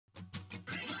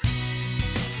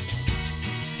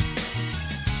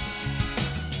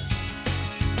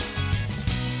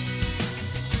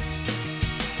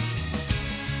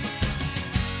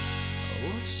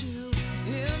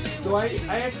So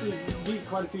I actually meet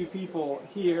quite a few people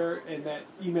here and that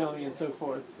email me and so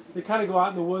forth. They kind of go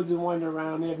out in the woods and wander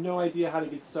around. They have no idea how to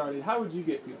get started. How would you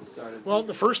get people started? Well,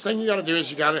 the first thing you got to do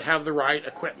is you got to have the right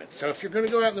equipment. So if you're going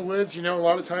to go out in the woods, you know, a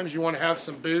lot of times you want to have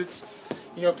some boots,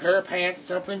 you know, a pair of pants,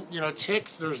 something, you know,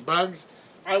 ticks, there's bugs.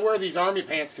 I wear these army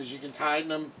pants because you can tighten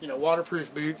them, you know,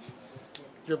 waterproof boots.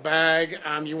 Your bag,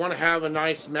 you want to have a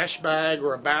nice mesh bag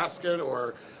or a basket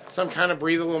or some kind of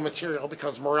breathable material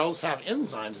because morels have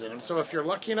enzymes in them. So if you're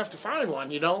lucky enough to find one,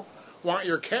 you don't want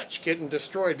your catch getting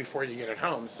destroyed before you get it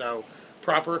home. So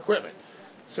proper equipment.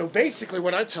 So basically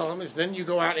what I tell them is then you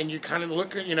go out and you kind of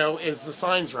look at, you know, is the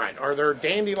signs right? Are there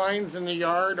dandelions in the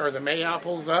yard? Are the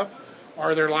mayaples up?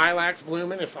 Are there lilacs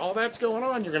blooming? If all that's going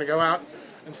on, you're going to go out.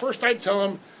 And first I'd tell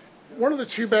them, one of the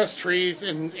two best trees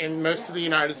in most of the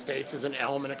United States is an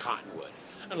elm and a cottonwood.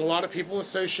 And a lot of people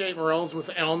associate morels with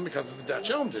elm because of the Dutch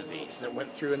elm disease that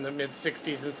went through in the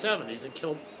mid-60s and 70s and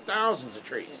killed thousands of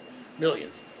trees,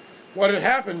 millions. What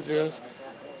happens is,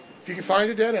 if you can find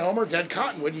a dead elm or dead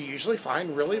cottonwood, you usually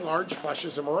find really large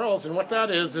flushes of morels. And what that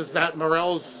is that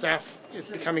morels is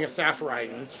becoming a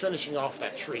saccharide and it's finishing off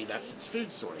that tree. That's its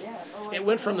food source. It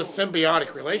went from the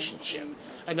symbiotic relationship.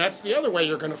 And that's the other way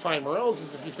you're going to find morels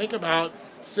is if you think about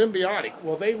symbiotic.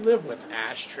 Well, they live with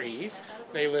ash trees.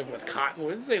 They live with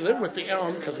cottonwoods. They live with the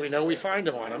elm because we know we find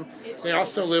them on them. They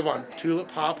also live on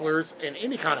tulip poplars and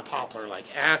any kind of poplar like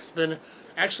aspen.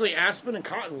 Actually, aspen and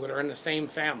cottonwood are in the same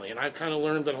family. And I've kind of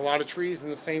learned that a lot of trees in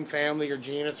the same family or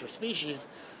genus or species,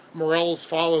 morels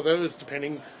follow those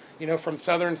depending, you know, from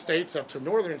southern states up to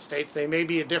northern states. They may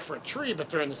be a different tree, but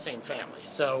they're in the same family.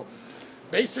 So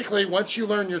basically, once you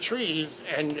learn your trees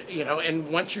and, you know, and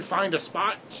once you find a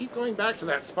spot, keep going back to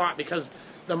that spot because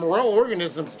the morel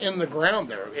organism's in the ground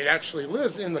there. It actually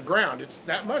lives in the ground.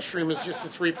 That mushroom is just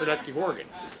its reproductive organ.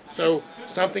 So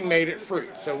something made it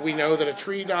fruit. So we know that a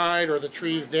tree died or the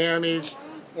tree's damaged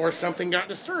or something got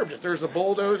disturbed. If there's a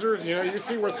bulldozer, you know, you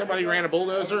see where somebody ran a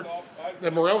bulldozer,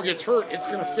 the morel gets hurt, it's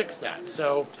going to fix that.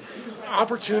 So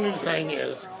opportunity thing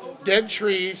is, dead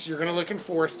trees, you're going to look in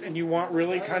forest, and you want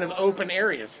really kind of open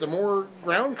areas. The more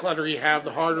ground clutter you have,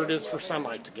 the harder it is for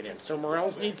sunlight to get in. So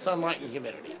morels need sunlight and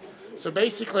humidity. So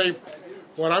basically,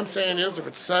 what I'm saying is if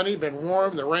it's sunny, been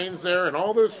warm, the rain's there, and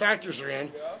all those factors are in,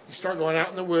 you start going out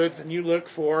in the woods and you look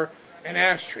for an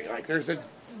ash tree. Like there's a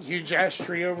huge ash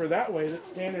tree over that way that's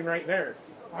standing right there.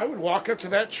 I would walk up to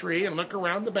that tree and look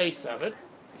around the base of it.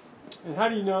 And how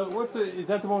do you know, is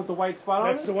that the one with the white spot on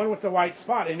it? That's the one with the white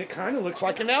spot, and it kind of looks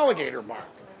like an alligator mark.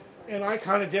 And I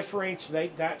kind of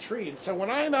differentiate that tree. And so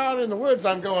when I'm out in the woods,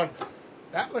 I'm going,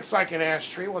 that looks like an ash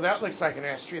tree. Well, that looks like an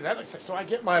ash tree. That looks like, so I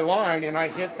get my line, and I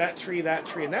hit that tree, and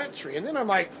that tree. And then I'm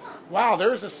like, wow,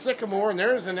 there's a sycamore, and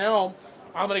there's an elm.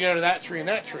 I'm going to go to that tree and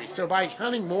that tree. So by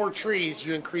hunting more trees,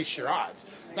 you increase your odds.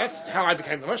 That's how I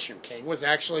became the Mushroom King, was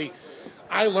actually,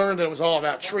 I learned that it was all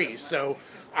about trees. So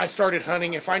I started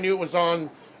hunting. If I knew it was on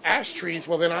ash trees,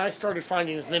 well, then I started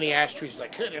finding as many ash trees as I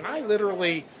could. And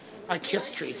I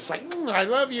kiss trees. It's like, I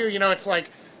love you. You know, it's like,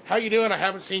 how you doing? I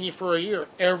haven't seen you for a year.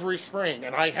 Every spring.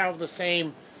 And I have the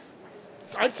same,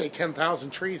 I'd say 10,000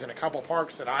 trees in a couple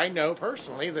parks that I know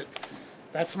personally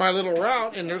that's my little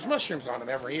route, and there's mushrooms on them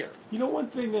every year. You know, one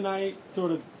thing that I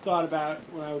sort of thought about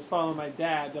when I was following my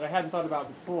dad that I hadn't thought about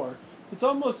before, it's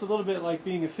almost a little bit like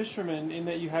being a fisherman in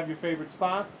that you have your favorite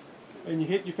spots, and you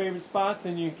hit your favorite spots,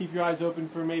 and you keep your eyes open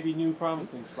for maybe new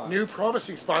promising spots. New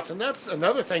promising spots, and that's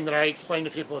another thing that I explain to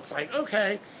people. It's like,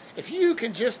 okay, if you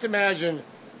can just imagine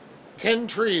 10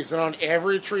 trees, and on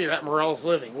every tree that morel's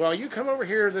living. Well, you come over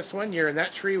here this one year, and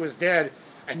that tree was dead,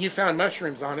 and you found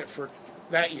mushrooms on it for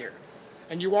that year.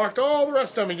 And you walked all the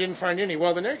rest of them and didn't find any.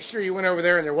 Well, the next year you went over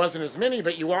there and there wasn't as many,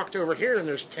 but you walked over here and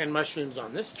there's 10 mushrooms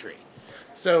on this tree.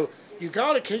 So you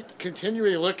got to keep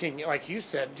continually looking, like you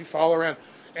said, you follow around.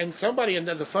 And somebody, and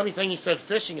the funny thing you said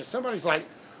fishing is somebody's like,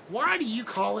 why do you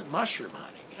call it mushroom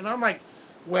hunting? And I'm like,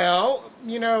 well,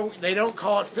 you know, they don't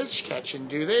call it fish catching,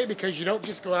 do they? Because you don't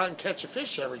just go out and catch a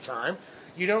fish every time.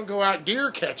 You don't go out deer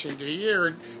catching, do you?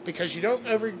 Or because you don't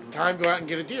every time go out and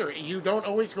get a deer. You don't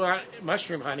always go out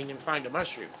mushroom hunting and find a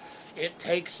mushroom. It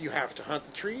takes, you have to hunt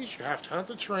the trees, you have to hunt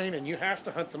the terrain, and you have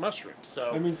to hunt the mushrooms.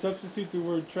 So I mean, substitute the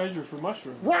word treasure for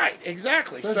mushroom. Right,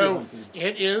 exactly. Treasure so hunting.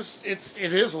 it is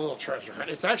a little treasure hunt.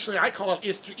 It's actually, I call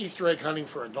it Easter egg hunting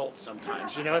for adults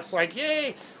sometimes. You know, it's like,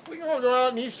 yay, we all go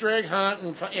out and Easter egg hunt,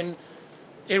 and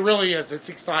it really is. It's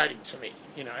exciting to me.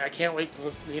 You know, I can't wait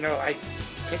to, you know, I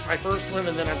pick my first one,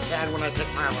 and then I'm sad when I pick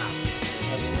my last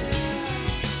one.